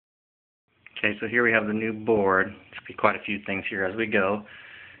Okay, so here we have the new board. There'll be quite a few things here as we go.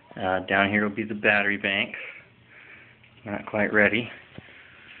 Down here will be the battery bank. We're not quite ready.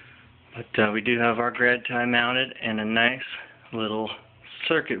 But we do have our grad tie mounted and a nice little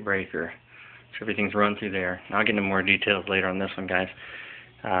circuit breaker. So everything's run through there. I'll get into more details later on this one, guys.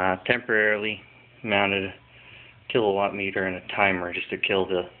 Temporarily mounted kilowatt meter and a timer just to kill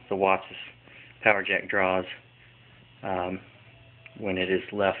the watts this Powerjack draws when it is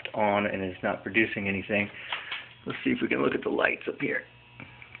left on and is not producing anything. Let's see if we can look at the lights up here.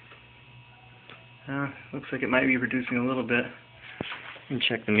 Looks like it might be producing a little bit. Let me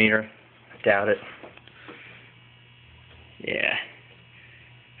check the meter. I doubt it. Yeah.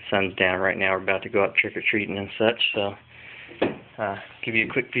 Sun's down right now. We're about to go out trick-or-treating and such, so give you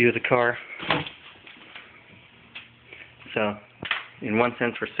a quick view of the car. So, in one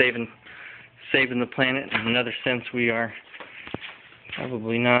sense, we're saving the planet. In another sense, we are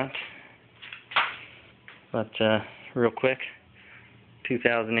probably not. But real quick,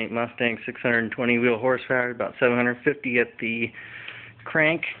 2008 Mustang, 620 wheel horsepower, about 750 at the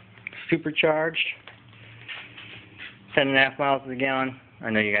crank, supercharged, 10.5 miles to the gallon. I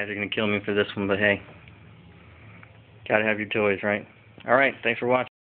know you guys are going to kill me for this one, but hey, gotta have your toys, right? Alright, thanks for watching.